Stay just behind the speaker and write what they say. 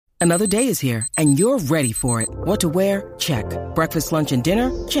Another day is here, and you're ready for it. What to wear? Check. Breakfast, lunch, and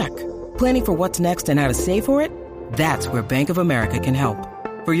dinner? Check. Planning for what's next and how to save for it? That's where Bank of America can help.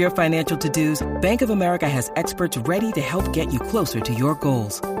 For your financial to-dos, Bank of America has experts ready to help get you closer to your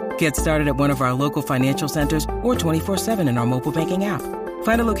goals. Get started at one of our local financial centers or 24/7 in our mobile banking app.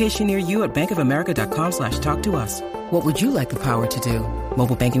 Find a location near you at bankofamerica.com/talktous. What would you like the power to do?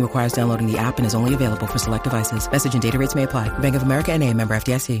 Mobile banking requires downloading the app and is only available for select devices. Message and data rates may apply. Bank of America N.A., member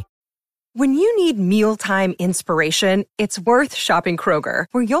FDIC. When you need mealtime inspiration, it's worth shopping Kroger,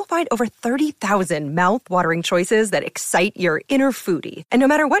 where you'll find over 30,000 mouth-watering choices that excite your inner foodie. And no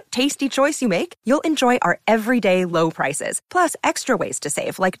matter what tasty choice you make, you'll enjoy our everyday low prices, plus extra ways to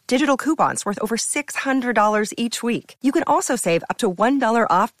save, like digital coupons worth over $600 each week. You can also save up to $1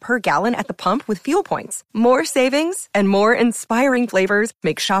 off per gallon at the pump with fuel points. More savings and more inspiring flavors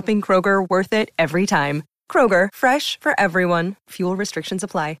make shopping Kroger worth it every time. Kroger, fresh for everyone. Fuel restrictions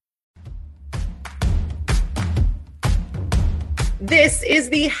apply. This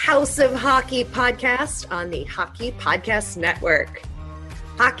is the House of Hockey podcast on the Hockey Podcast Network.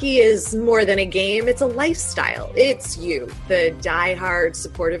 Hockey is more than a game, it's a lifestyle. It's you, the diehard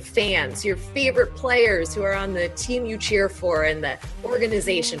supportive fans, your favorite players who are on the team you cheer for, and the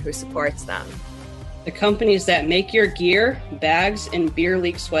organization who supports them. The companies that make your gear, bags, and beer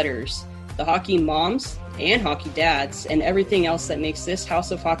league sweaters. The hockey moms and hockey dads, and everything else that makes this House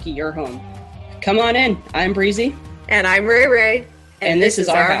of Hockey your home. Come on in. I'm Breezy. And I'm Ray Ray. And this is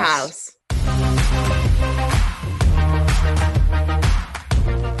our house.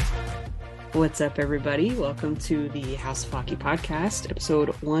 What's up, everybody? Welcome to the House of Hockey podcast,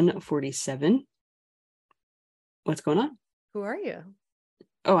 episode 147. What's going on? Who are you?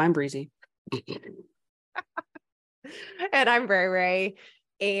 Oh, I'm Breezy. And I'm Ray Ray.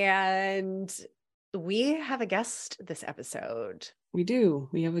 And we have a guest this episode. We do.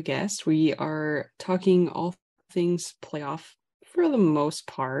 We have a guest. We are talking all things playoff for the most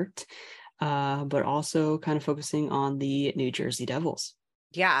part, but also kind of focusing on the New Jersey Devils.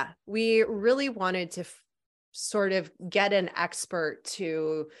 Yeah, we really wanted to sort of get an expert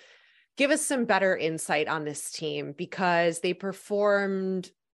to give us some better insight on this team because they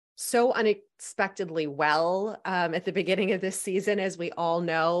performed so unexpectedly well at the beginning of this season, as we all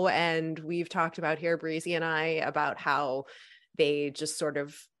know. And we've talked about here, Breezy and I, about how they just sort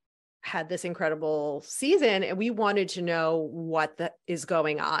of had this incredible season, and we wanted to know what is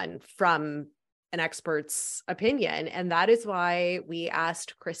going on from an expert's opinion. And that is why we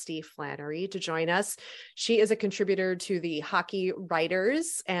asked Kristy Flannery to join us. She is a contributor to the Hockey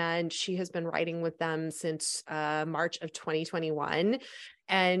Writers, and she has been writing with them since March of 2021.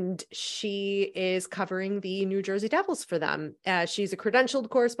 And she is covering the New Jersey Devils for them. She's a credentialed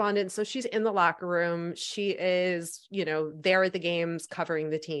correspondent, so she's in the locker room. She is, there at the games covering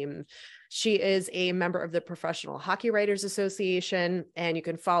the team. She is a member of the Professional Hockey Writers Association, and you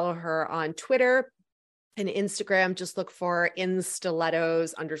can follow her on Twitter and Instagram. Just look for _NHL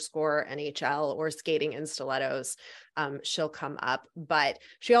or Skating in Stilettos. She'll come up, but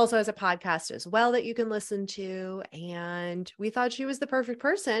she also has a podcast as well that you can listen to. And we thought she was the perfect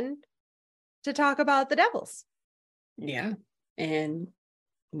person to talk about the Devils. Yeah. And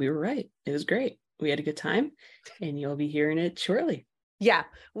we were right. It was great. We had a good time, and you'll be hearing it shortly. Yeah,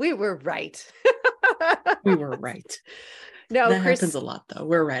 we were right. We were right. No, that happens a lot, though.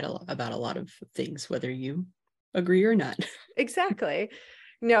 We're right about a lot of things, whether you agree or not. Exactly.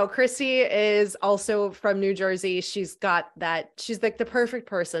 No, Kristy is also from New Jersey. She's like the perfect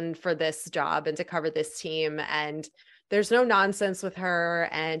person for this job and to cover this team. And there's no nonsense with her,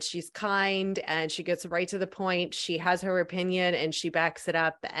 and she's kind, and she gets right to the point. She has her opinion and she backs it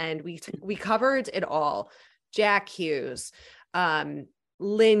up. And we covered it all. Jack Hughes,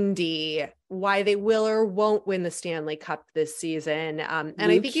 Lindy, why they will or won't win the Stanley Cup this season. And Luke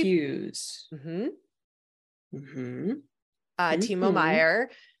I think Hughes. Timo Meier.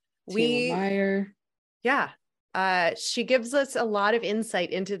 She gives us a lot of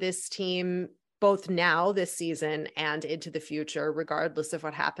insight into this team, both now this season and into the future, regardless of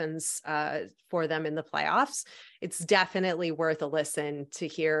what happens for them in the playoffs. It's definitely worth a listen to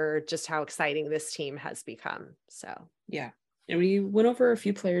hear just how exciting this team has become. So, yeah. And we went over a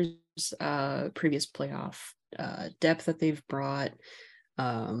few players' previous playoff depth that they've brought,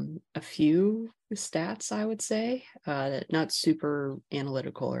 a few stats, I would say, not super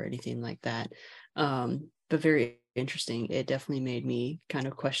analytical or anything like that, but very interesting. It definitely made me kind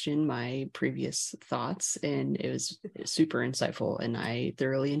of question my previous thoughts, and it was super insightful, and I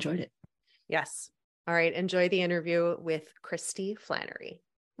thoroughly enjoyed it. Yes. All right. Enjoy the interview with Kristy Flannery.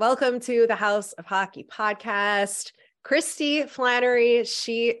 Welcome to the House of Hockey podcast. Kristy Flannery,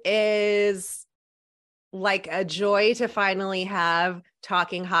 she is like a joy to finally have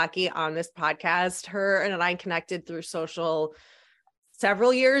talking hockey on this podcast. Her and I connected through social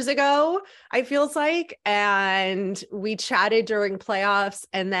several years ago, I feels like, and we chatted during playoffs,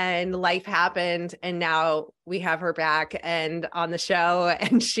 and then life happened, and now we have her back and on the show,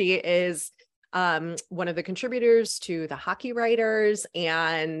 and she is one of the contributors to the Hockey Writers,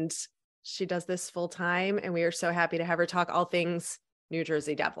 and she does this full time, and we are so happy to have her talk all things New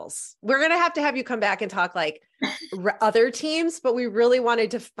Jersey Devils. We're going to have you come back and talk like other teams, but we really wanted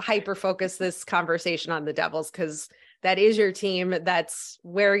to hyper focus this conversation on the Devils because that is your team. That's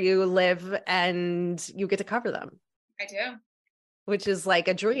where you live and you get to cover them. I do. Which is like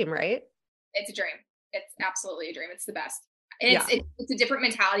a dream, right? It's a dream. It's absolutely a dream. It's the best. And it's a different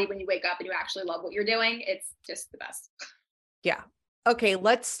mentality when you wake up and you actually love what you're doing. It's just the best. Yeah. Okay.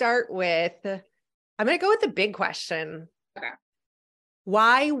 Let's start with, I'm going to go with the big question. Okay.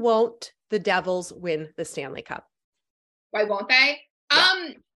 Why won't the Devils win the Stanley Cup? Why won't they? Yeah.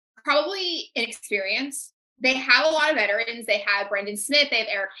 Probably inexperience. They have a lot of veterans. They have Brendan Smith, they have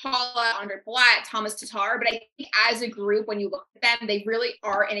Eric Holla, Andre Palat, Thomas Tatar. But I think as a group, when you look at them, they really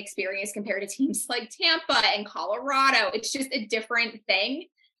are inexperienced compared to teams like Tampa and Colorado. It's just a different thing.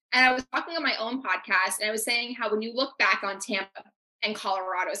 And I was talking on my own podcast, and I was saying how when you look back on Tampa and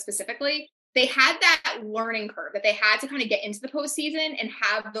Colorado specifically, they had that learning curve that they had to kind of get into the postseason and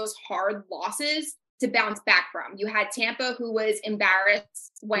have those hard losses to bounce back from. You had Tampa, who was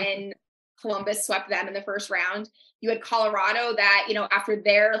embarrassed when Columbus swept them in the first round. You had Colorado that, after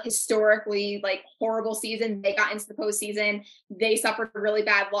their historically like horrible season, they got into the postseason. They suffered a really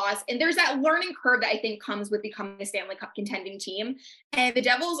bad loss. And there's that learning curve that I think comes with becoming a Stanley Cup contending team. And the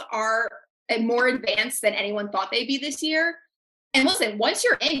Devils are more advanced than anyone thought they'd be this year. And listen, once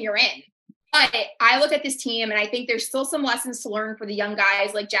you're in, you're in. But I look at this team and I think there's still some lessons to learn for the young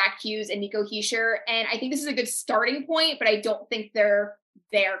guys like Jack Hughes and Nico Hischier. And I think this is a good starting point, but I don't think they're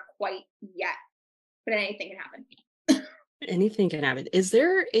there quite yet. But anything can happen. Anything can happen. Is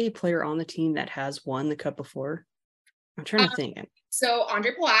there a player on the team that has won the cup before? I'm trying to think. So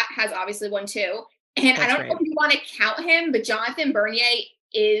Andre Palat has obviously won too. And I don't know if you want to count him, but Jonathan Bernier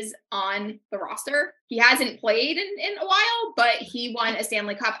is on the roster. He hasn't played in a while, but he won a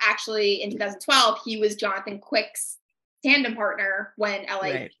Stanley Cup. Actually, in 2012, he was Jonathan Quick's tandem partner when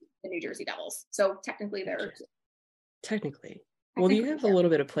LA beat the New Jersey Devils. So technically they're... Technically. Well, you have a little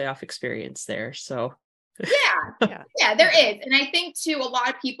bit of playoff experience there, so... Yeah, there is. And I think, too, a lot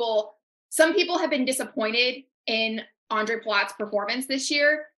of people... Some people have been disappointed in Andre Palat's performance this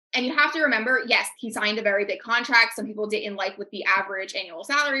year. And you have to remember, yes, he signed a very big contract. Some people didn't like what the average annual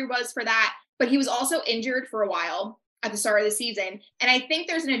salary was for that. But he was also injured for a while at the start of the season. And I think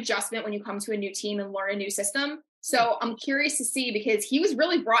there's an adjustment when you come to a new team and learn a new system. So I'm curious to see, because he was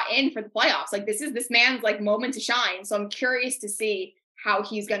really brought in for the playoffs. Like, this is this man's like moment to shine. So I'm curious to see how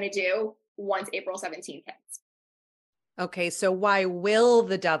he's going to do once April 17th hits. Okay, so why will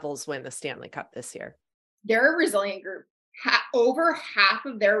the Devils win the Stanley Cup this year? They're a resilient group. Over half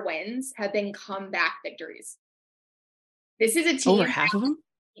of their wins have been comeback victories. This is a team. Over half of them?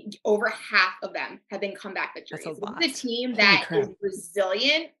 Over half of them have been comeback victories. That's a lot. This is a team that is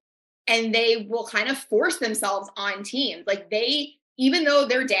resilient, and they will kind of force themselves on teams. Like, even though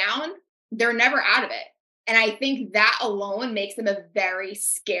they're down, they're never out of it. And I think that alone makes them a very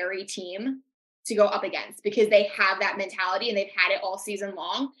scary team to go up against, because they have that mentality and they've had it all season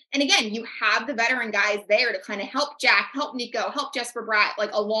long. And again, you have the veteran guys there to kind of help Jack, help Nico, help Jesper Bratt, like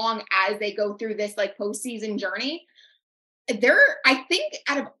along as they go through this like postseason journey. I think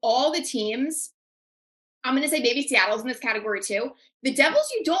out of all the teams, I'm going to say maybe Seattle's in this category too. The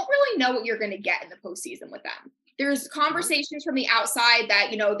Devils, you don't really know what you're going to get in the postseason with them. There's conversations from the outside that,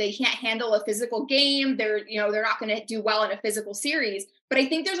 they can't handle a physical game. They're not going to do well in a physical series. But I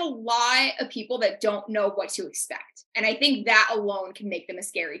think there's a lot of people that don't know what to expect. And I think that alone can make them a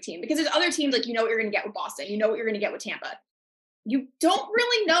scary team, because there's other teams like, what you're going to get with Boston. You know what you're going to get with Tampa. You don't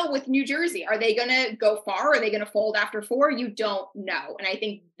really know with New Jersey. Are they going to go far? Are they going to fold after 4? You don't know. And I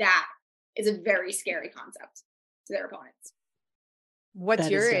think that is a very scary concept to their opponents. What's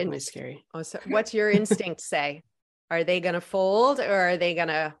scary. Oh, so what's your instinct say? Are they going to fold, or are they going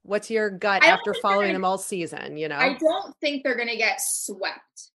to, what's your gut after following them all season? I don't think they're going to get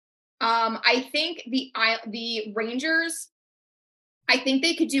swept. I think the Rangers, I think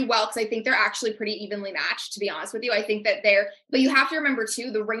they could do well, because I think they're actually pretty evenly matched, to be honest with you. I think that but you have to remember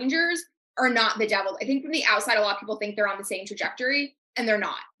too, the Rangers are not the Devils. I think from the outside, a lot of people think they're on the same trajectory, and they're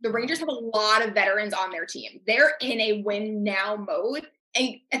not. The Rangers have a lot of veterans on their team. They're in a win now mode.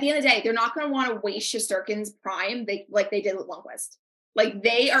 And at the end of the day, they're not going to want to waste Shesterkin's prime like they did with Lundqvist. Like,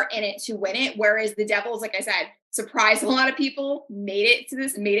 they are in it to win it. Whereas the Devils, like I said, surprised a lot of people, made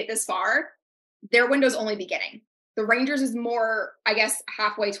it this far. Their window's only beginning. The Rangers is more, I guess,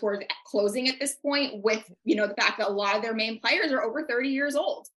 halfway towards closing at this point with, the fact that a lot of their main players are over 30 years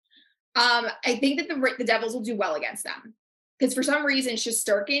old. I think that the Devils will do well against them because for some reason,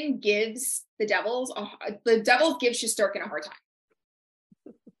 Shesterkin gives the Devils give Shesterkin a hard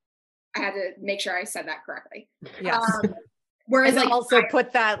time. I had to make sure I said that correctly. Yes. Whereas, and also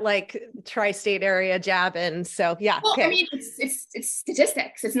put that tri-state area jab in. So yeah. Well, okay. I mean, it's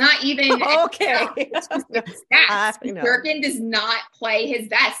statistics. It's not even okay. It's stats. Shesterkin does not play his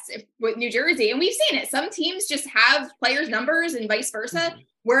best with New Jersey, and we've seen it. Some teams just have players' numbers, and vice versa. Mm-hmm.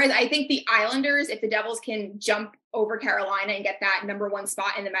 Whereas I think the Islanders, if the Devils can jump over Carolina and get that number 1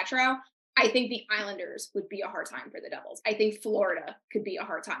 spot in the Metro, I think the Islanders would be a hard time for the Devils. I think Florida could be a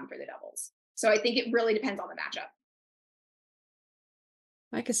hard time for the Devils. So I think it really depends on the matchup.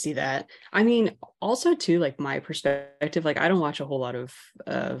 I could see that. I mean, also too, like my perspective, like I don't watch a whole lot of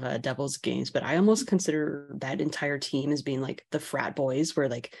Devils games, but I almost consider that entire team as being like the frat boys, where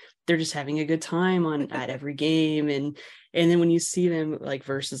like they're just having a good time at every game, and then when you see them like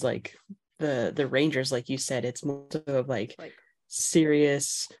versus like the Rangers, like you said, it's more of like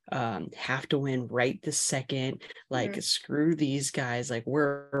serious, have to win right this second, like screw these guys, like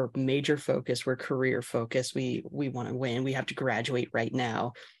we're major focus, we're career focused, we want to win, we have to graduate right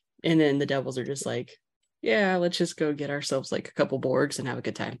now. And then the Devils are just like, yeah, let's just go get ourselves like a couple Borgs and have a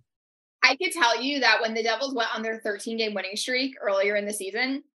good time. I could tell you that when the Devils went on their 13-game winning streak earlier in the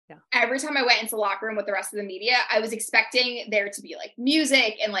season, every time I went into the locker room with the rest of the media, I was expecting there to be like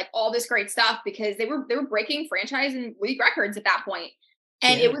music and like all this great stuff because they were breaking franchise and league records at that point.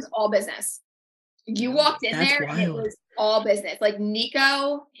 And it was all business. You walked in there and it was all business. Like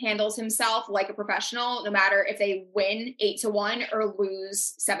Nico handles himself like a professional, no matter if they win 8-1 or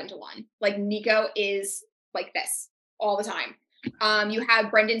lose 7-1. Like Nico is like this all the time. You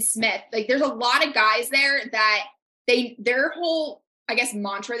have Brendan Smith. Like there's a lot of guys there that their whole, I guess,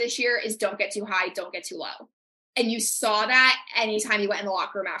 mantra this year is don't get too high, don't get too low. And you saw that anytime you went in the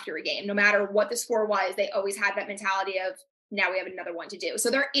locker room after a game, no matter what the score was, they always had that mentality of now we have another one to do.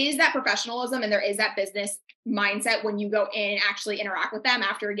 So there is that professionalism and there is that business mindset when you go in and actually interact with them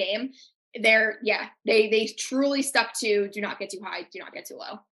after a game. They truly stuck to do not get too high, do not get too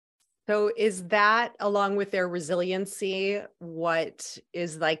low. So is that, along with their resiliency, what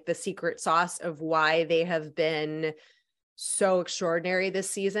is like the secret sauce of why they have been so extraordinary this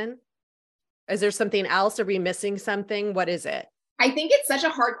season? Is there something else? Are we missing something? What is it? I think it's such a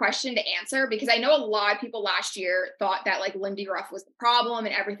hard question to answer because I know a lot of people last year thought that like Lindy Ruff was the problem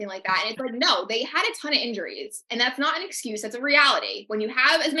and everything like that. And it's like, no, they had a ton of injuries and that's not an excuse. That's a reality. When you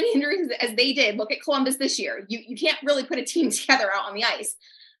have as many injuries as they did, look at Columbus this year. You can't really put a team together out on the ice.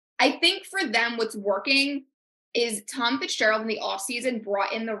 I think for them, what's working is Tom Fitzgerald in the offseason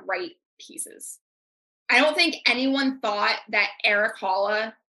brought in the right pieces. I don't think anyone thought that Eric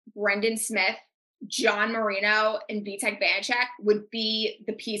Holla, Brendan Smith, John Marino, and Vitek Vanacek would be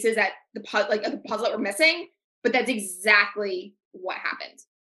the pieces that the puzzle that we're missing, but that's exactly what happened.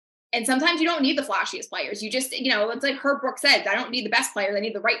 And sometimes you don't need the flashiest players. You just, it's like Herb Brooks said, I don't need the best players, I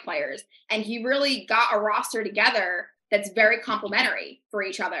need the right players. And he really got a roster together that's very complementary for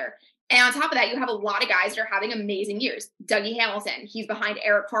each other. And on top of that, you have a lot of guys that are having amazing years. Dougie Hamilton, he's behind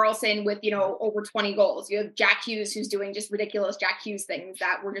Erik Karlsson with, over 20 goals. You have Jack Hughes, who's doing just ridiculous Jack Hughes things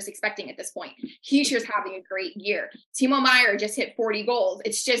that we're just expecting at this point. Heischer's having a great year. Timo Meier just hit 40 goals.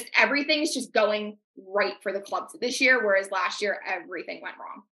 It's just, everything's just going right for the club this year, whereas last year, everything went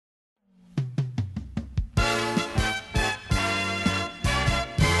wrong.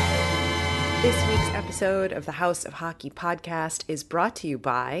 This week's episode of the House of Hockey podcast is brought to you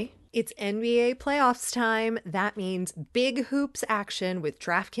by... It's NBA playoffs time. That means big hoops action with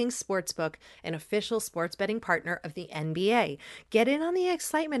DraftKings Sportsbook, an official sports betting partner of the NBA. Get in on the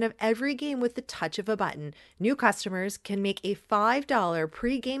excitement of every game with the touch of a button. New customers can make a $5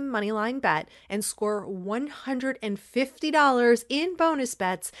 pregame moneyline bet and score $150 in bonus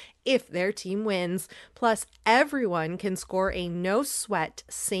bets if their team wins. Plus, everyone can score a no-sweat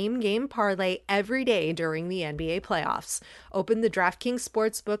same-game parlay every day during the NBA playoffs. Open the DraftKings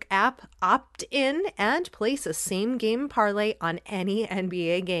Sportsbook app, opt in, and place a same-game parlay on any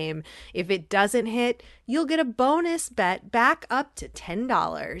NBA game. If it doesn't hit, you'll get a bonus bet back up to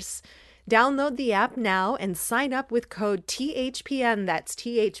 $10. Download the app now and sign up with code THPN. That's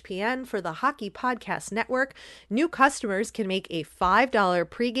THPN for the Hockey Podcast Network. New customers can make a $5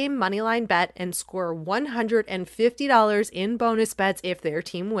 pregame moneyline bet and score $150 in bonus bets if their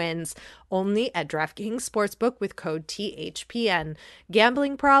team wins. Only at DraftKings Sportsbook with code THPN.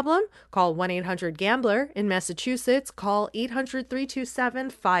 Gambling problem? Call 1-800-GAMBLER. In Massachusetts, call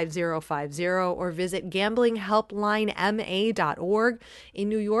 800-327-5050 or visit gamblinghelplinema.org. In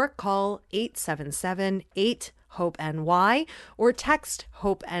New York, call 877-8-HOPE-NY or text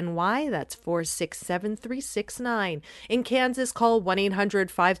HOPE-NY. That's 467-369. In Kansas, call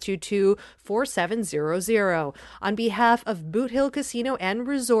 1-800-522-4700. On behalf of Boot Hill Casino and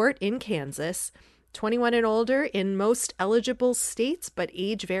Resort in Kansas, 21 and older in most eligible states, but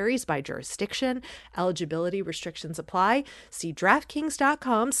age varies by jurisdiction. Eligibility restrictions apply. See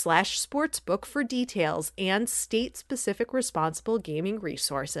DraftKings.com/sportsbook for details and state-specific responsible gaming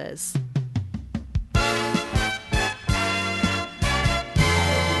resources.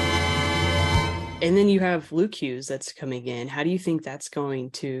 And then you have Luke Hughes that's coming in. How do you think that's going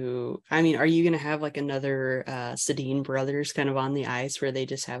to, I mean, are you going to have like another Sedin brothers kind of on the ice where they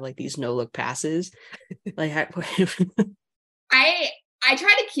just have like these no-look passes? Like, I try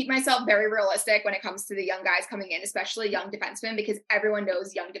to keep myself very realistic when it comes to the young guys coming in, especially young defensemen, because everyone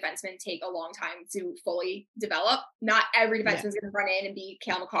knows young defensemen take a long time to fully develop. Not every defenseman is going to run in and be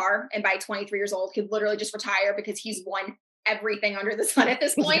Cale Makar, and by 23 years old could literally just retire because he's won everything under the sun at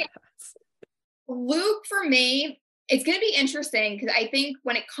this point. Yes. Luke, for me, it's going to be interesting because I think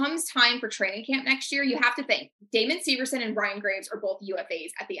when it comes time for training camp next year, you have to think Damon Severson and Ryan Graves are both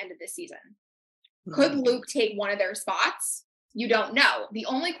UFAs at the end of this season. Could Luke take one of their spots? You don't know. The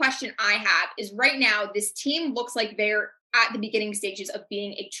only question I have is right now, this team looks like they're at the beginning stages of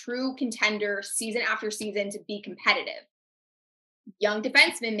being a true contender season after season to be competitive. Young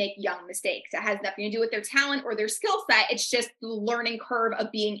defensemen make young mistakes. It has nothing to do with their talent or their skill set. It's just the learning curve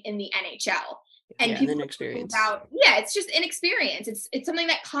of being in the NHL. And people inexperience. It's just inexperience. It's something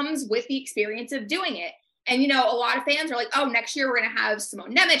that comes with the experience of doing it. And, you know, a lot of fans are like, oh, next year we're going to have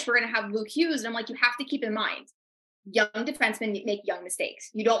Simone Nemec, we're going to have Luke Hughes. And I'm like, you have to keep in mind, young defensemen make young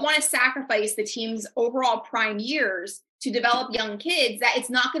mistakes. You don't want to sacrifice the team's overall prime years to develop young kids that it's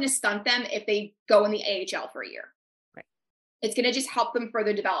not going to stunt them if they go in the AHL for a year. Right. It's going to just help them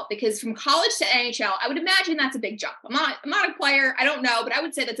further develop, because from college to NHL, I would imagine that's a big jump. I'm not a player. I don't know, but I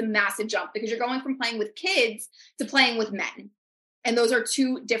would say that's a massive jump because you're going from playing with kids to playing with men. And those are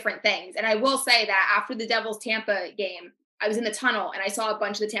two different things. And I will say that after the Devils Tampa game, I was in the tunnel and I saw a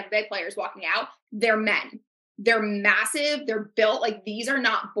bunch of the Tampa Bay players walking out. They're men. They're massive. They're built like, these are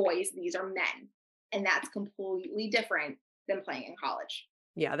not boys. These are men. And that's completely different than playing in college.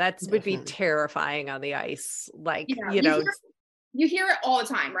 Yeah, that would be terrifying on the ice. Like, you hear it all the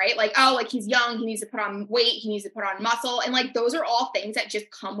time, right? Like, oh, like he's young, he needs to put on weight, he needs to put on muscle. And like, those are all things that just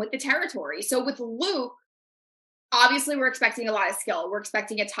come with the territory. So with Luke, obviously we're expecting a lot of skill. We're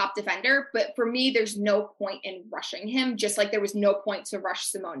expecting a top defender, but for me, there's no point in rushing him. Just like there was no point to rush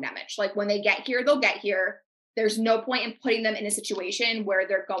Simone Nemec. Like when they get here, they'll get here. There's no point in putting them in a situation where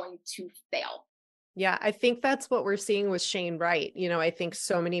they're going to fail. Yeah, I think that's what we're seeing with Shane Wright. You know, I think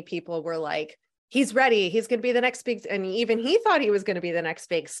so many people were like, he's ready. He's going to be the next big, and even he thought he was going to be the next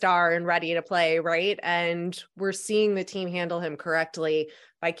big star and ready to play, right? And we're seeing the team handle him correctly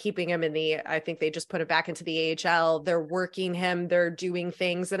by keeping him I think they just put him back into the AHL. They're working him, they're doing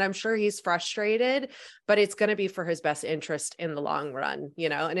things, and I'm sure he's frustrated, but it's going to be for his best interest in the long run, you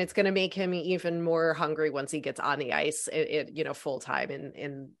know, and it's going to make him even more hungry once he gets on the ice, full time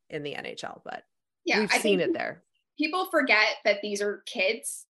in the NHL. But we've seen it there. People forget that these are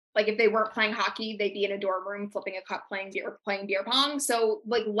kids. Like if they weren't playing hockey, they'd be in a dorm room flipping a cup, playing beer pong. So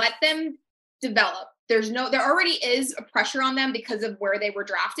like, let them develop. There already is a pressure on them because of where they were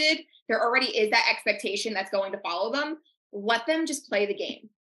drafted. There already is that expectation that's going to follow them. Let them just play the game,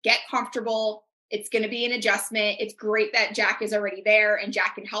 get comfortable. It's going to be an adjustment. It's great that Jack is already there and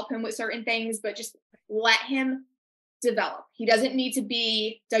Jack can help him with certain things, but just let him develop. He doesn't need to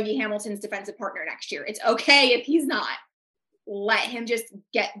be Dougie Hamilton's defensive partner next year. It's okay if he's not. Let him just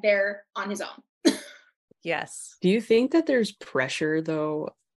get there on his own. Yes. Do you think that there's pressure though,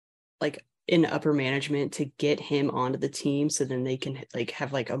 like in upper management to get him onto the team so then they can like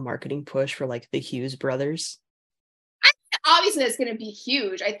have like a marketing push for like the Hughes brothers? Obviously that's going to be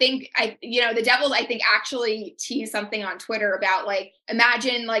huge. I think the Devils, I think actually teased something on Twitter about like,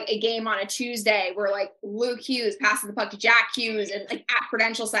 imagine like a game on a Tuesday where like Luke Hughes passes the puck to Jack Hughes and like at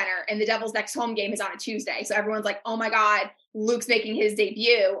Prudential Center, and the Devils next home game is on a Tuesday. So everyone's like, oh my God, Luke's making his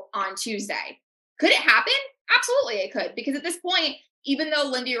debut on Tuesday. Could it happen? Absolutely it could, because at this point, even though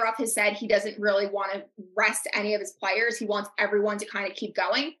Lindy Ruff has said he doesn't really want to rest any of his players, he wants everyone to kind of keep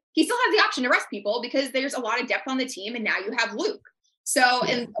going. He still has the option to rest people because there's a lot of depth on the team, and now you have Luke. So,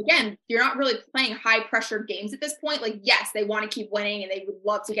 and again, you're not really playing high pressure games at this point. Like, yes, they want to keep winning and they would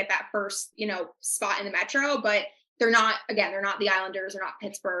love to get that first, spot in the Metro, but they're not the Islanders, they're not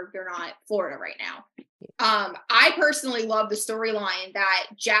Pittsburgh, they're not Florida right now. I personally love the storyline that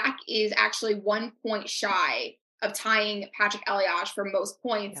Jack is actually 1 point shy of tying Patrick Elias for most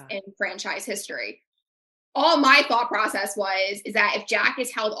points in franchise history. All my thought process is that if Jack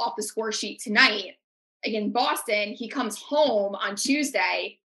is held off the score sheet tonight against Boston, he comes home on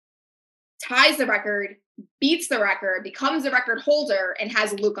Tuesday, ties the record, beats the record, becomes the record holder, and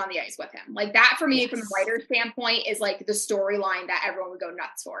has Luke on the ice with him. Like that for me, from a writer's standpoint, is like the storyline that everyone would go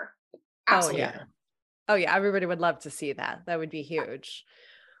nuts for. Absolutely. Oh yeah. Everybody would love to see that. That would be huge.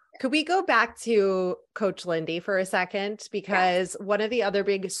 Could we go back to Coach Lindy for a second? Because one of the other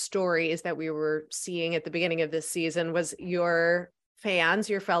big stories that we were seeing at the beginning of this season was your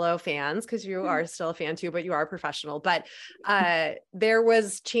fellow fans, because you are still a fan too, but you are professional. But there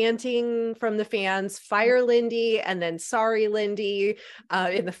was chanting from the fans, fire Lindy, and then sorry Lindy,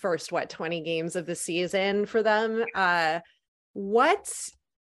 in the first, 20 games of the season for them. What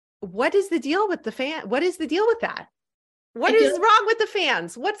is the deal with the fan? What is the deal with that? What is wrong with the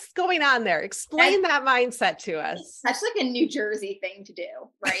fans? What's going on there? Explain that mindset to us. That's like a New Jersey thing to do,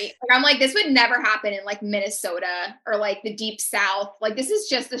 right? Like I'm like, this would never happen in like Minnesota or like the deep South. Like this is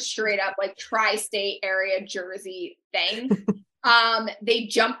just a straight up like tri-state area Jersey thing. They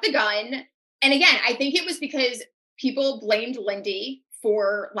jumped the gun. And again, I think it was because people blamed Lindy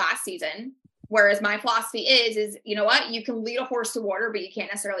for last season. Whereas my philosophy is, you know what? You can lead a horse to water, but you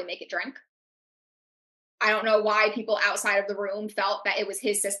can't necessarily make it drink. I don't know why people outside of the room felt that it was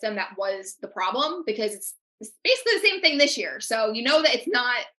his system that was the problem, because it's basically the same thing this year. So you know that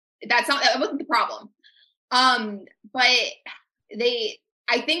that wasn't the problem. But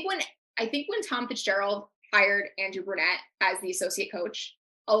I think when Tom Fitzgerald hired Andrew Brunette as the associate coach,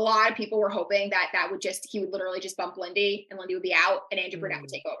 a lot of people were hoping that he would literally just bump Lindy and Lindy would be out and Andrew Brunette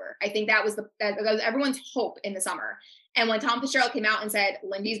would take over. I think that was everyone's hope in the summer. And when Tom Fitzgerald came out and said,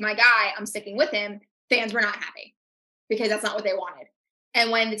 Lindy's my guy, I'm sticking with him, fans were not happy because that's not what they wanted.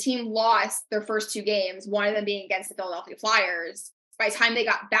 And when the team lost their first two games, one of them being against the Philadelphia Flyers, by the time they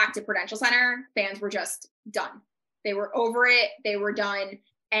got back to Prudential Center, fans were just done. They were over it. They were done.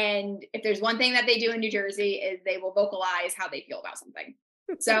 And if there's one thing that they do in New Jersey is they will vocalize how they feel about something.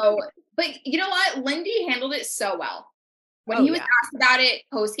 So, but you know what? Lindy handled it so well. When he was asked about it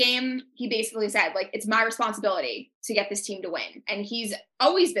post-game, he basically said, like, it's my responsibility to get this team to win. And he's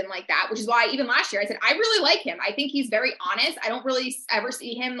always been like that, which is why even last year I said, I really like him. I think he's very honest. I don't really ever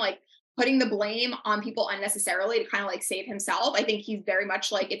see him like putting the blame on people unnecessarily to kind of like save himself. I think he's very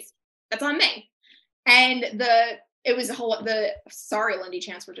much like, that's on me. And the sorry Lindy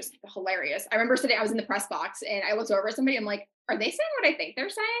chants were just hilarious. I remember sitting, I was in the press box and I looked over at somebody. I'm like, are they saying what I think they're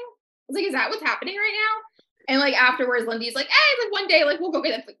saying? I was like, is that what's happening right now? And like afterwards, Lindy's like, hey, like one day, like we'll go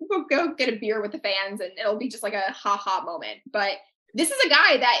get a beer with the fans and it'll be just like a ha moment. But this is a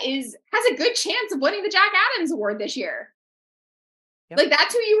guy that has a good chance of winning the Jack Adams Award this year. Yep. Like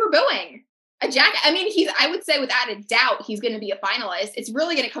that's who you were booing. I would say without a doubt, he's going to be a finalist. It's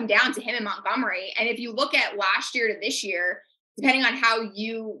really going to come down to him and Montgomery. And if you look at last year to this year, depending on how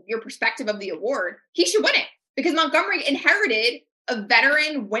your perspective of the award, he should win it because Montgomery inherited a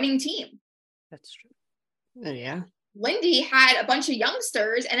veteran winning team. That's true. Yeah. Lindy had a bunch of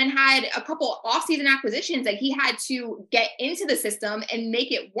youngsters and then had a couple off-season acquisitions that he had to get into the system and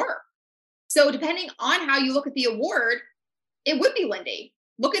make it work. So depending on how you look at the award, it would be Lindy.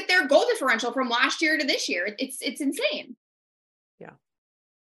 Look at their goal differential from last year to this year. It's insane. Yeah.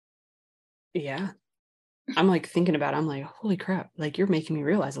 Yeah. I'm like thinking about it. I'm like, holy crap. Like you're making me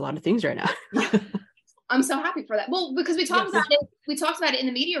realize a lot of things right now. I'm so happy for that. Well, because we talked about it. We talked about it in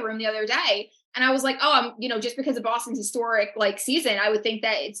the media room the other day. And I was like, just because of Boston's historic like season, I would think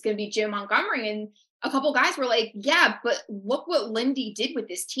that it's going to be Jim Montgomery. And a couple guys were like, yeah, but look what Lindy did with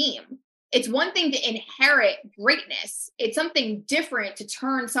this team. It's one thing to inherit greatness. It's something different to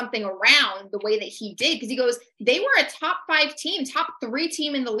turn something around the way that he did. Because he goes, they were a top 5 team, top 3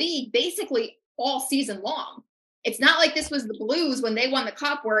 team in the league, basically all season long. It's not like this was the Blues when they won the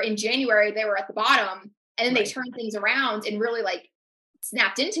cup where in January they were at the bottom and then they turned things around and really like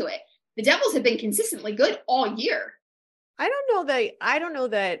snapped into it. The Devils have been consistently good all year. I don't know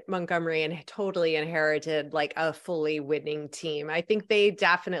that Montgomery totally inherited like a fully winning team. I think they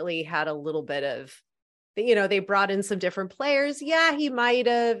definitely had a little bit of, they brought in some different players. Yeah, he might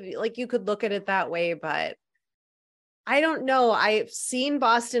have, like you could look at it that way, but I don't know. I've seen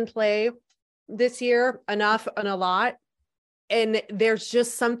Boston play this year enough and a lot. And there's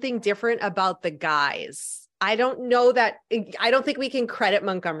just something different about the guys. I don't think we can credit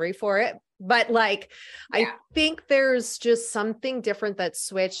Montgomery for it, but I think there's just something different that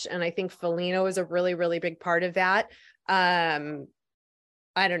switched. And I think Foligno is a really, really big part of that.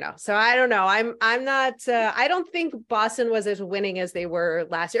 I don't know. So I don't know. I'm not, I don't think Boston was as winning as they were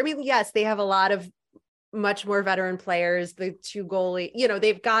last year. I mean, yes, they have a lot of much more veteran players, the two goalie,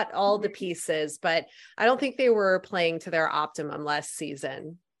 they've got all the pieces, but I don't think they were playing to their optimum last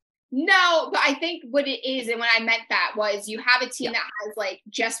season. No, but I think what it is, and when I meant that was you have a team that has like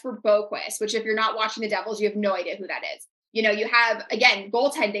Jesper Boquist, which if you're not watching the Devils, you have no idea who that is. You have, again,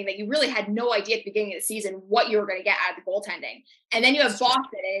 goaltending that you really had no idea at the beginning of the season what you were going to get out of the goaltending. And then you have Boston,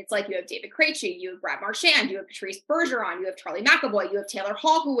 and it's like you have David Krejci, you have Brad Marchand, you have Patrice Bergeron, you have Charlie McAvoy, you have Taylor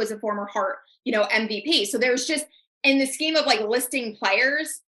Hall, who was a former Hart, MVP. So there's just, in the scheme of like listing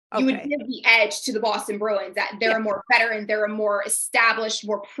players, you would give the edge to the Boston Bruins that they're a more veteran, they're a more established,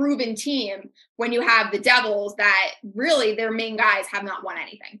 more proven team when you have the Devils that really their main guys have not won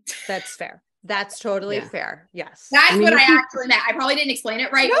anything. That's fair. That's totally fair. Yes. That's what I actually meant. I probably didn't explain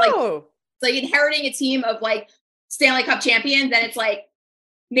it right. No. It's like inheriting a team of like Stanley Cup champions. And it's like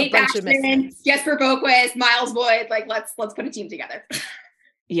Nate Baxter, Jesper Boquist, Miles Boyd. Like, let's put a team together.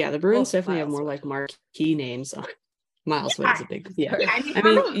 Yeah. The Bruins definitely have more like marquee names. Miles Boyd is a big, I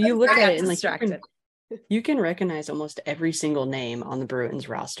mean, you look at it and like, you can recognize almost every single name on the Bruins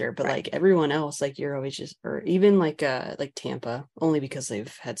roster, but like everyone else, like you're always just, or even like Tampa, only because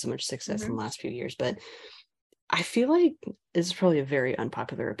they've had so much success in the last few years. But I feel like this is probably a very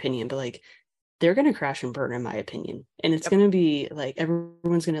unpopular opinion, but like they're going to crash and burn in my opinion. And it's going to be like,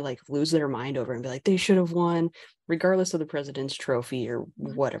 everyone's going to like lose their mind over it and be like, they should have won regardless of the President's Trophy or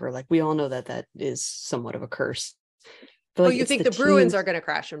whatever. Like we all know that is somewhat of a curse. But, like, you think the Bruins are going to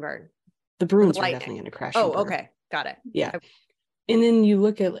crash and burn? The Bruins are definitely going to crash. Oh, okay. Got it. Yeah. And then you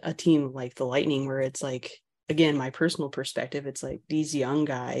look at a team like the Lightning, where it's like, again, my personal perspective, it's like these young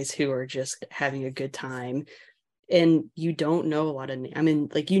guys who are just having a good time. And you don't know a lot of, I mean,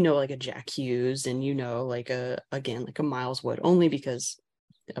 like, like a Jack Hughes and, like a Miles Wood, only because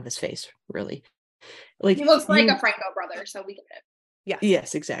of his face, really. Like he looks like a Franco brother, so we get it. Yeah.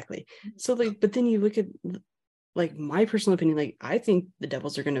 Yes, exactly. So like, but then you look at, like, my personal opinion, like I think the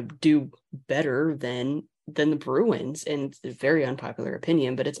Devils are going to do better than the Bruins, and it's a very unpopular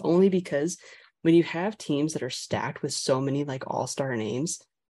opinion, but it's only because when you have teams that are stacked with so many like all-star names,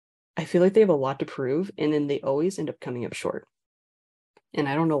 I feel like they have a lot to prove, and then they always end up coming up short. And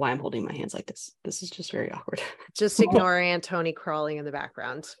I don't know why I'm holding my hands like this. This is just very awkward. Just ignore Antony crawling in the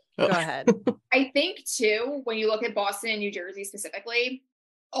background. Go ahead. I think too, when you look at Boston and New Jersey specifically,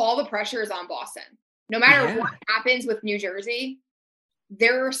 all the pressure is on Boston. No matter what happens with New Jersey,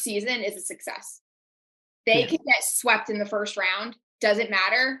 their season is a success. They can get swept in the first round. Doesn't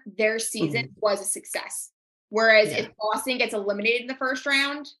matter. Their season was a success. Whereas if Boston gets eliminated in the first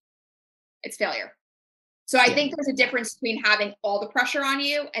round, it's failure. So I think there's a difference between having all the pressure on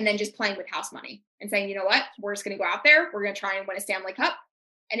you and then just playing with house money and saying, you know what, we're just going to go out there. We're going to try and win a Stanley Cup.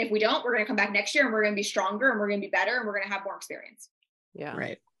 And if we don't, we're going to come back next year and we're going to be stronger and we're going to be better and we're going to have more experience. Yeah.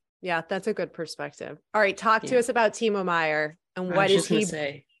 Right. Yeah, that's a good perspective. All right, talk to us about Timo Meier and what is he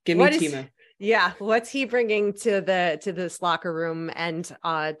say? Give me Timo. What's he bringing to this locker room and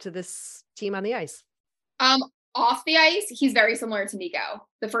to this team on the ice? Off the ice, he's very similar to Nico.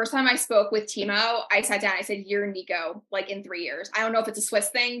 The first time I spoke with Timo, I sat down, I said, you're Nico, like in 3 years. I don't know if it's a Swiss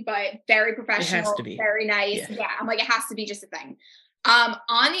thing, but very professional, it has to be. Very nice. Yeah, I'm like, it has to be just a thing. On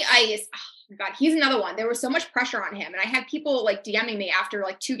the ice, oh my God, he's another one. There was so much pressure on him. And I had people like DMing me after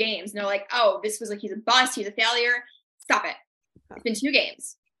like 2 games. And they're like, oh, this was like, he's a bust. He's a failure. Stop it. It's been 2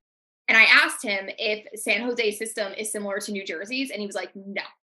 games. And I asked him if San Jose's system is similar to New Jersey's. And he was like, no.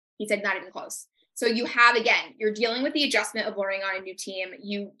 He said, not even close. So you have, again, you're dealing with the adjustment of learning on a new team.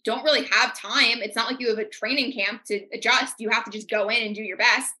 You don't really have time. It's not like you have a training camp to adjust. You have to just go in and do your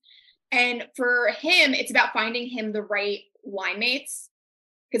best. And for him, it's about finding him the right line mates.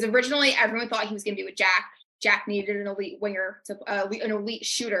 Because originally everyone thought he was going to be with Jack. Jack needed an elite winger, an elite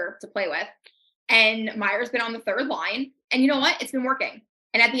shooter to play with. And Meier's been on the third line. And you know what? It's been working.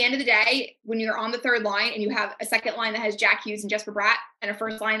 And at the end of the day, when you're on the third line and you have a second line that has Jack Hughes and Jesper Bratt and a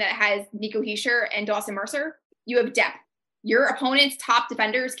first line that has Nico Hischier and Dawson Mercer, you have depth. Your opponent's top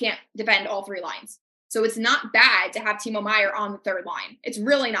defenders can't defend all 3 lines. So it's not bad to have Timo Meier on the third line. It's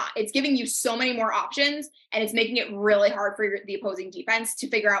really not. It's giving you so many more options, and it's making it really hard for the opposing defense to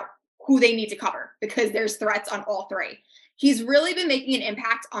figure out who they need to cover because there's threats on all 3. He's really been making an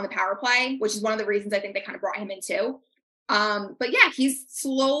impact on the power play, which is one of the reasons I think they kind of brought him in too. But yeah, he's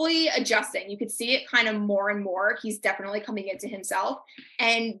slowly adjusting. You could see it kind of more and more. He's definitely coming into himself.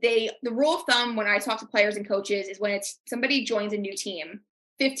 And the rule of thumb when I talk to players and coaches is when it's somebody joins a new team,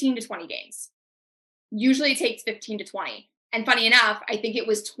 15 to 20 games. Usually it takes 15 to 20. And funny enough, I think it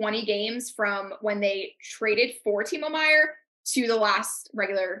was 20 games from when they traded for Timo Meier to the last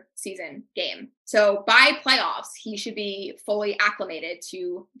regular season game. So by playoffs, he should be fully acclimated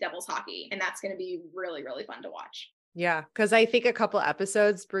to Devils hockey. And that's going to be really, really fun to watch. Yeah, because I think a couple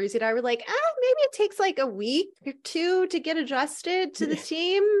episodes, Brucey and I were like, maybe it takes like a week or two to get adjusted to the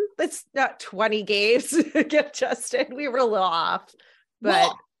team. It's not 20 games to get adjusted. We were a little off. But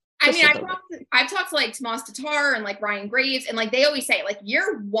well, I mean, I've talked to like Tomas Tatar and like Ryan Graves, and like they always say, like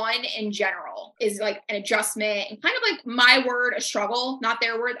year one in general is like an adjustment and kind of like my word, a struggle, not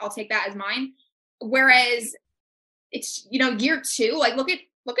their word. I'll take that as mine. Whereas it's, year two, like look at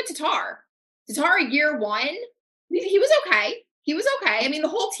Tatar. Tatar year one, he was okay. He was okay. I mean, the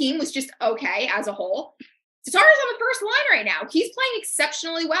whole team was just okay as a whole. Tatar's on the first line right now. He's playing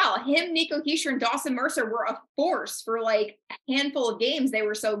exceptionally well. Him, Nico Hischier, and Dawson Mercer were a force for like a handful of games. They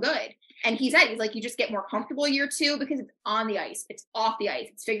were so good. And he's like, you just get more comfortable year two because it's on the ice. It's off the ice.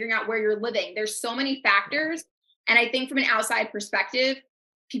 It's figuring out where you're living. There's so many factors. And I think from an outside perspective,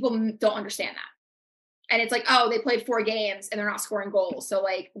 people don't understand that. And it's like, oh, they played 4 games and they're not scoring goals. So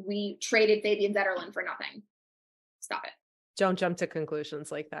like we traded Fabian Zetterlund for nothing. Stop it. Don't jump to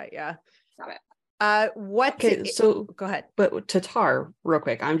conclusions like that. Yeah. Stop it. So go ahead. But Tatar, real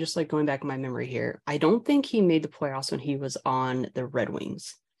quick, I'm just like going back in my memory here. I don't think he made the playoffs when he was on the Red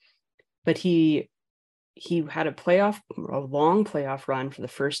Wings, but he had a long playoff run for the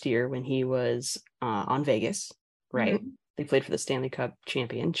first year when he was on Vegas, right? Mm-hmm. They played for the Stanley Cup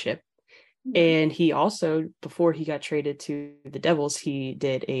championship. Mm-hmm. And he also, before he got traded to the Devils, he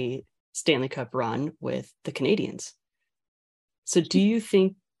did a Stanley Cup run with the Canadiens. So do you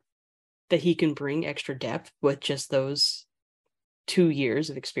think that he can bring extra depth with just those 2 years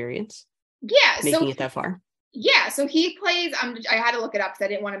of experience? Yeah. Making it that far? Yeah. So he plays, I had to look it up because I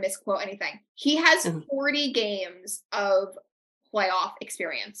didn't want to misquote anything. He has 40 games of playoff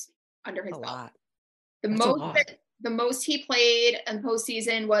experience under his belt. The most he played in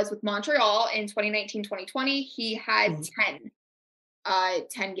postseason was with Montreal in 2019-2020. He had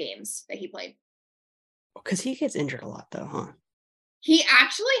 10 games that he played. Because he gets injured a lot though, huh? He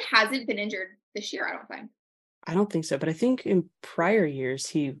actually hasn't been injured this year, I don't think. I don't think so, but I think in prior years,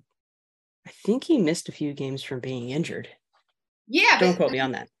 he missed a few games from being injured. Yeah. Don't quote me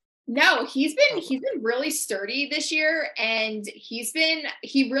on that. No, he's been really sturdy this year, and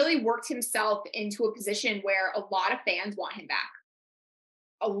he really worked himself into a position where a lot of fans want him back.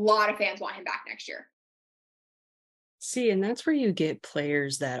 A lot of fans want him back next year. See, and that's where you get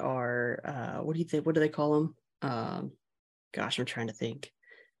players that are, what do you think? What do they call them? Gosh, I'm trying to think.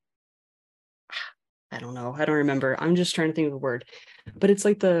 I don't know. I don't remember. I'm just trying to think of the word. But it's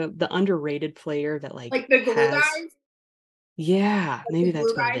like the underrated player that like the glue guys? Yeah, maybe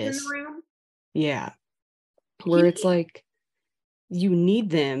that's what it is. In the room? Yeah. Where it's like you need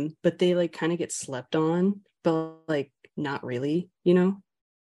them, but they like kind of get slept on, but like not really,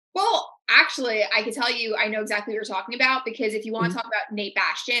 Well, actually, I can tell you, I know exactly what you're talking about, because if you want to talk about Nate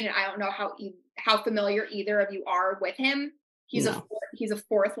Bastian, and I don't know how familiar either of you are with him, he's a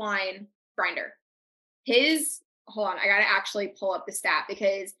fourth line grinder. Hold on, I got to actually pull up the stat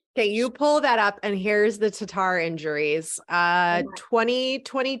because. Okay, you pull that up, and here's the Tatar injuries.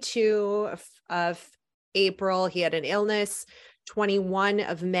 2022 of April, he had an illness. 21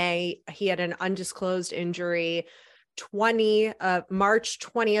 of May, he had an undisclosed injury. March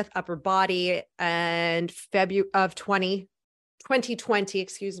 20th, upper body, and February of 2020,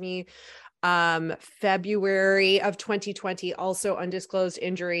 excuse me. February of 2020, also undisclosed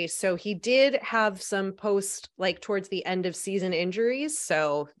injury. So he did have some towards the end of season injuries.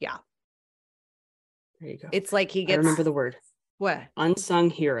 So yeah. There you go. It's like he gets. I remember the word. What?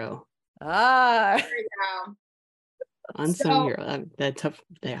 Unsung hero. There you go. Unsung hero. That tough.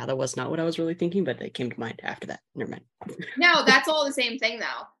 Yeah, that was not what I was really thinking, but it came to mind after that. Never mind. No, that's all the same thing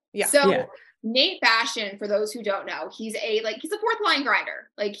though. Yeah. So yeah. Nate Bastian, for those who don't know, he's a fourth line grinder.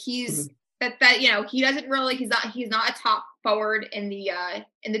 Like he's he doesn't really, he's not a top forward in the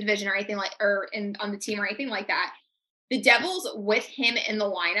division or anything on the team or anything like that. The Devils with him in the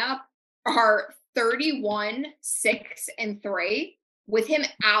lineup are 31, 6, and 3. With him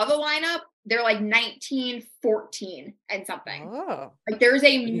out of the lineup, they're like 19, 14 and something. Oh. Like there's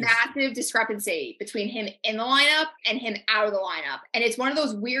a massive discrepancy between him in the lineup and him out of the lineup. And it's one of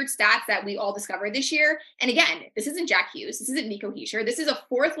those weird stats that we all discovered this year. And again, this isn't Jack Hughes. This isn't Nico Hischier. This is a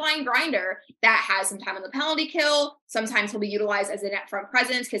fourth line grinder that has some time on the penalty kill. Sometimes he'll be utilized as a net front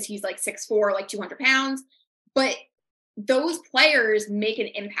presence because he's like 6'4", like 200 pounds. But those players make an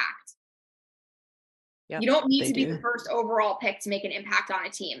impact. Yep, you don't need to be the first overall pick to make an impact on a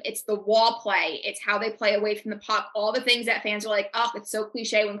team. It's the wall play. It's how they play away from the puck. All the things that fans are like, oh, it's so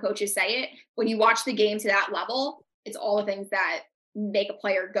cliche when coaches say it. When you watch the game to that level, it's all the things that make a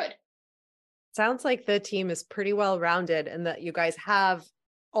player good. Sounds like the team is pretty well rounded and that you guys have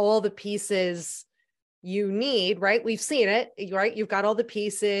all the pieces you need, right? We've seen it, right? You've got all the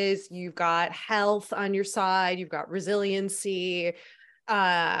pieces. You've got health on your side. You've got resiliency.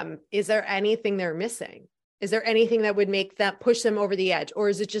 Is there anything they're missing? Is there anything that would make that push them over the edge? Or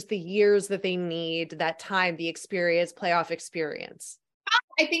is it just the years that they need, that time, the experience, playoff experience?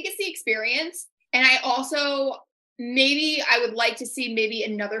 I think it's the experience. And I also, I would like to see maybe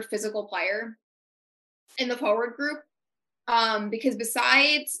another physical player in the forward group. Because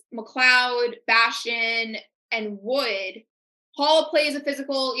besides McLeod, Bastian, and Wood, Hall plays a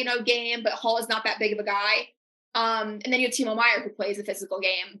physical, game, but Hall is not that big of a guy. And then you have Timo Meier, who plays a physical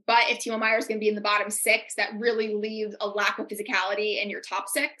game. But if Timo Meier is going to be in the bottom six, that really leaves a lack of physicality in your top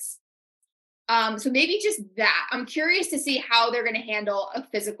six. So maybe just that. I'm curious to see how they're going to handle a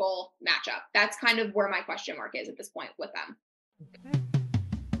physical matchup. That's kind of where my question mark is at this point with them. Okay.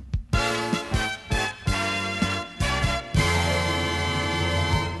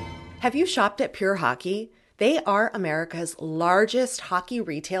 Have you shopped at Pure Hockey? They are America's largest hockey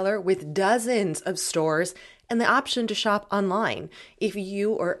retailer with dozens of stores and the option to shop online. If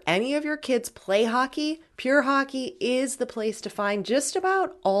you or any of your kids play hockey, Pure Hockey is the place to find just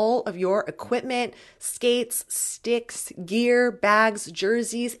about all of your equipment, skates, sticks, gear, bags,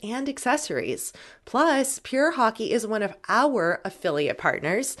 jerseys, and accessories. Plus, Pure Hockey is one of our affiliate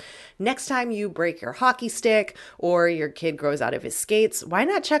partners. Next time you break your hockey stick or your kid grows out of his skates, why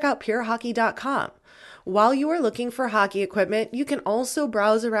not check out purehockey.com? While you are looking for hockey equipment, you can also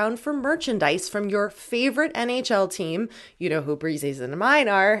browse around for merchandise from your favorite NHL team, you know who Breezy's and mine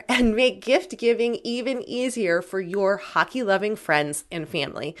are, and make gift giving even easier for your hockey-loving friends and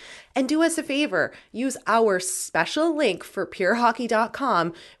family. And do us a favor, use our special link for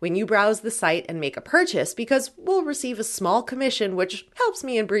purehockey.com when you browse the site and make a purchase, because we'll receive a small commission, which helps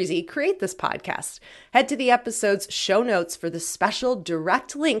me and Breezy create this podcast. Head to the episode's show notes for the special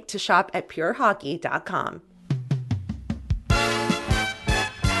direct link to shop at purehockey.com.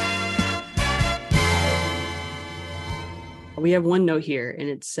 We have one note here, and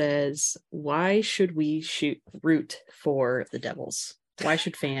it says, why should we root for the Devils? Why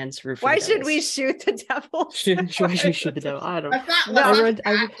should fans root for the Devils? Why should we shoot the Devils? Why should we shoot the Devils? I don't know.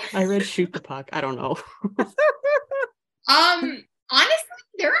 I read shoot the puck. I don't know. Honestly,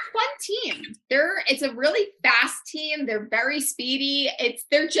 they're a fun team. It's a really fast team. They're very speedy.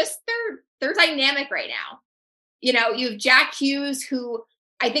 They're dynamic right now. You have Jack Hughes, who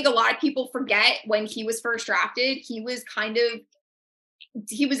I think a lot of people forget when he was first drafted. He was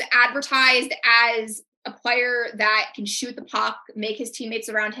advertised as a player that can shoot the puck, make his teammates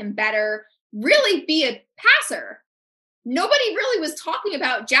around him better, really be a passer. Nobody really was talking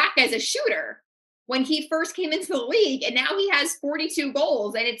about Jack as a shooter when he first came into the league, and now he has 42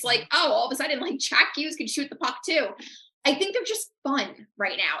 goals, and it's like, oh, all of a sudden, like, Jack Hughes can shoot the puck too. I think they're just fun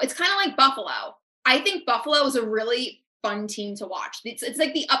right now. It's kind of like Buffalo. I think Buffalo is a really fun team to watch. It's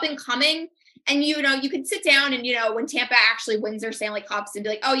like the up and coming, and you can sit down and when Tampa actually wins their Stanley Cups and be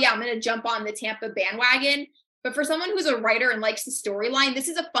like, oh yeah, I'm going to jump on the Tampa bandwagon. But for someone who's a writer and likes the storyline, this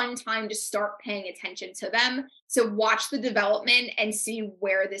is a fun time to start paying attention to them. So watch the development and see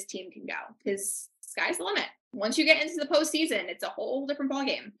where this team can go, because sky's the limit. Once you get into the postseason, it's a whole different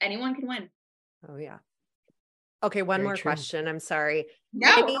ballgame. Anyone can win. Oh yeah. Okay, one more question. I'm sorry.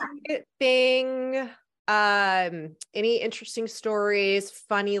 No. Any interesting stories,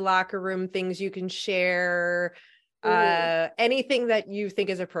 funny locker room things you can share? Anything that you think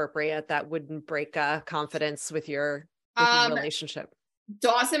is appropriate that wouldn't break confidence with your relationship?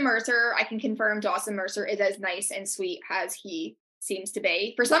 Dawson Mercer, I can confirm Dawson Mercer is as nice and sweet as he seems to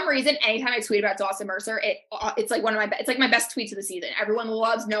be. For some reason, anytime I tweet about Dawson Mercer, it's like it's like my best tweets of the season. Everyone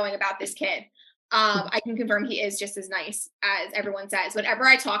loves knowing about this kid. I can confirm he is just as nice as everyone says. Whenever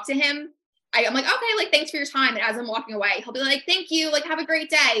I talk to him, I'm like, okay, like, thanks for your time. And as I'm walking away, he'll be like, thank you, like, have a great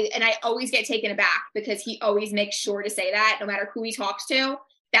day. And I always get taken aback because he always makes sure to say that no matter who he talks to.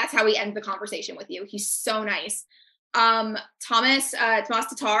 That's how he ends the conversation with you. He's so nice. Thomas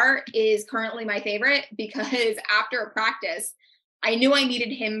Tatar is currently my favorite because after a practice, I knew I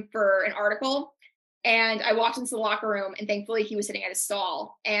needed him for an article. And I walked into the locker room and thankfully he was sitting at his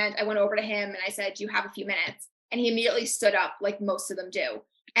stall. And I went over to him and I said, "Do you have a few minutes?" And he immediately stood up like most of them do.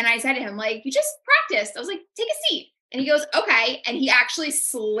 And I said to him, like, "You just practiced." I was like, "Take a seat." And he goes, "Okay." And he actually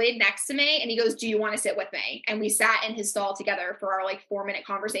slid next to me and he goes, "Do you want to sit with me?" And we sat in his stall together for our like 4-minute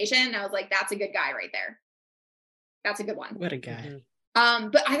conversation. And I was like, that's a good guy right there. That's a good one. What a guy.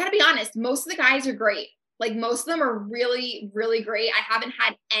 But I gotta be honest, most of the guys are great. Like most of them are really, really great. I haven't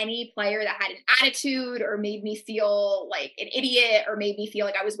had any player that had an attitude or made me feel like an idiot or made me feel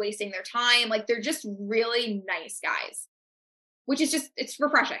like I was wasting their time. Like they're just really nice guys, which is just, it's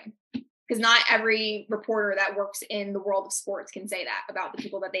refreshing because not every reporter that works in the world of sports can say that about the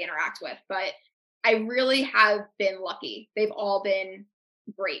people that they interact with. But I really have been lucky. They've all been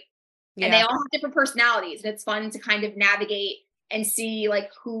great. Yeah. And they all have different personalities. And it's fun to kind of navigate and see like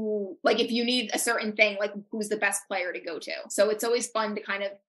who, like if you need a certain thing, like who's the best player to go to. So it's always fun to kind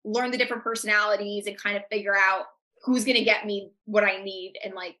of learn the different personalities and kind of figure out who's going to get me what I need.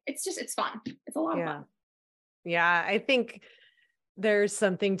 And like, it's fun. It's a lot of fun. Yeah. I think there's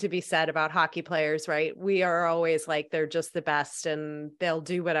something to be said about hockey players, right? We are always like, they're just the best and they'll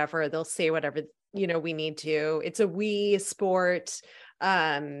do whatever, they'll say whatever, we need to. It's a we sport.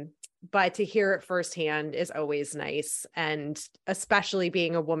 But to hear it firsthand is always nice. And especially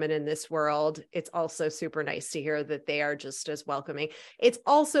being a woman in this world, it's also super nice to hear that they are just as welcoming. It's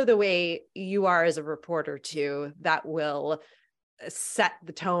also the way you are as a reporter too, that will set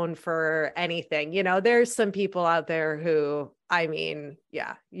the tone for anything. There's some people out there who,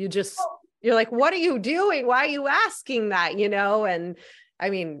 you're like, what are you doing? Why are you asking that? And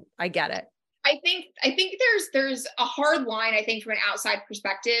I get it. I think there's a hard line, I think, from an outside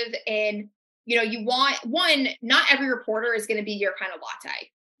perspective. And, you want not every reporter is going to be your kind of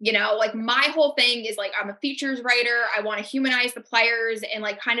latte, like my whole thing is like, I'm a features writer. I want to humanize the players and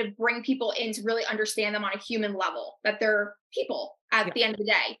like kind of bring people in to really understand them on a human level, that they're people at the end of the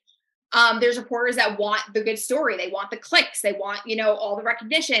day. There's reporters that want the good story. They want the clicks. They want, all the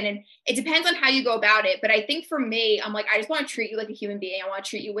recognition. And it depends on how you go about it. But I think for me, I'm like, I just want to treat you like a human being. I want to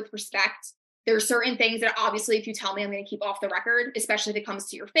treat you with respect. There are certain things that obviously, if you tell me, I'm going to keep off the record, especially if it comes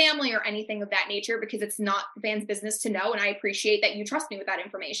to your family or anything of that nature, because it's not the fans' business to know. And I appreciate that you trust me with that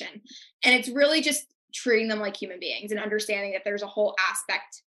information. And it's really just treating them like human beings and understanding that there's a whole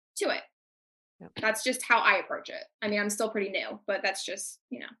aspect to it. Yep. That's just how I approach it. I'm still pretty new, but that's just,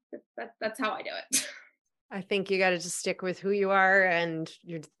 that's how I do it. I think you got to just stick with who you are, and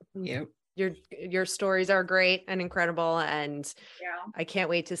your stories are great and incredible. And I can't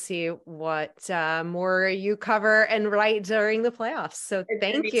wait to see what more you cover and write during the playoffs. So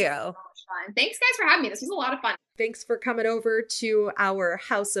thank you. So much fun. Thanks guys for having me. This was a lot of fun. Thanks for coming over to our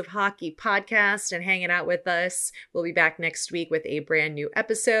House of Hockey podcast and hanging out with us. We'll be back next week with a brand new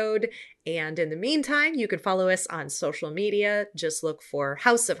episode. And in the meantime, you can follow us on social media. Just look for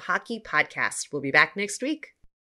House of Hockey podcast. We'll be back next week.